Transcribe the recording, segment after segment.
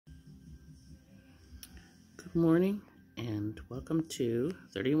Good morning and welcome to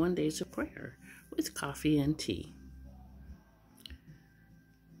 31 Days of Prayer with Coffee and Tea.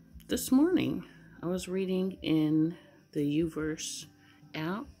 This morning I was reading in the YouVerse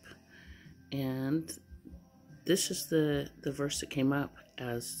app, and this is the verse that came up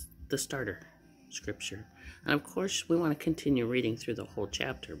as the starter scripture. And of course we want to continue reading through the whole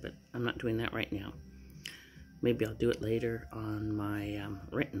chapter, but I'm not doing that right now. Maybe I'll do it later on my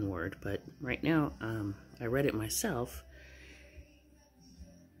written word, but right now I read it myself.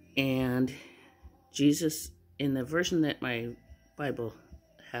 And Jesus, in the version that my Bible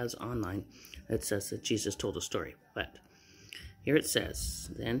has online, it says that Jesus told a story. But here it says,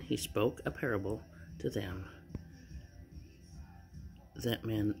 "Then he spoke a parable to them that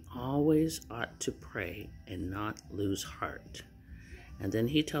men always ought to pray and not lose heart." And then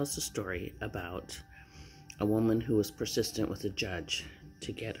he tells the story about a woman who was persistent with a judge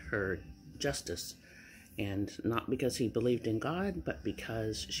to get her justice, and not because he believed in God, but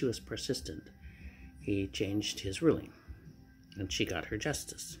because she was persistent. He changed his ruling and she got her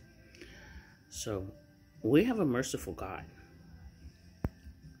justice. So we have a merciful God.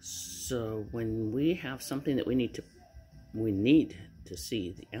 So when we have something that we need to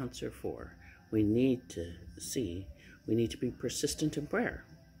see the answer for, we need to be persistent in prayer.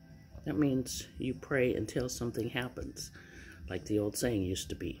 That means you pray until something happens, like the old saying used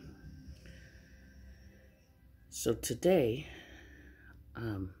to be. So today,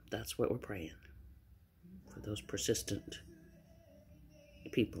 that's what we're praying, for those persistent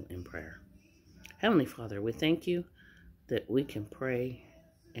people in prayer. Heavenly Father, we thank you that we can pray,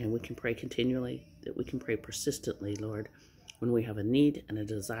 and we can pray continually, that we can pray persistently, Lord, when we have a need and a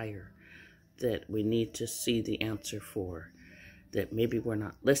desire that we need to see the answer for, that maybe we're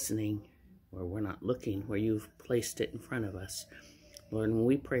not listening or we're not looking where you've placed it in front of us. Lord, when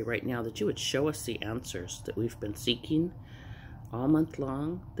we pray right now that you would show us the answers that we've been seeking all month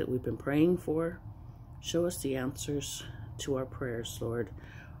long, that we've been praying for. Show us the answers to our prayers, Lord,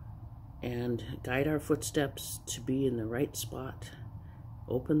 and guide our footsteps to be in the right spot.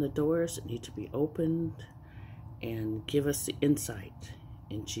 Open the doors that need to be opened, and give us the insight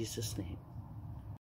in Jesus' name.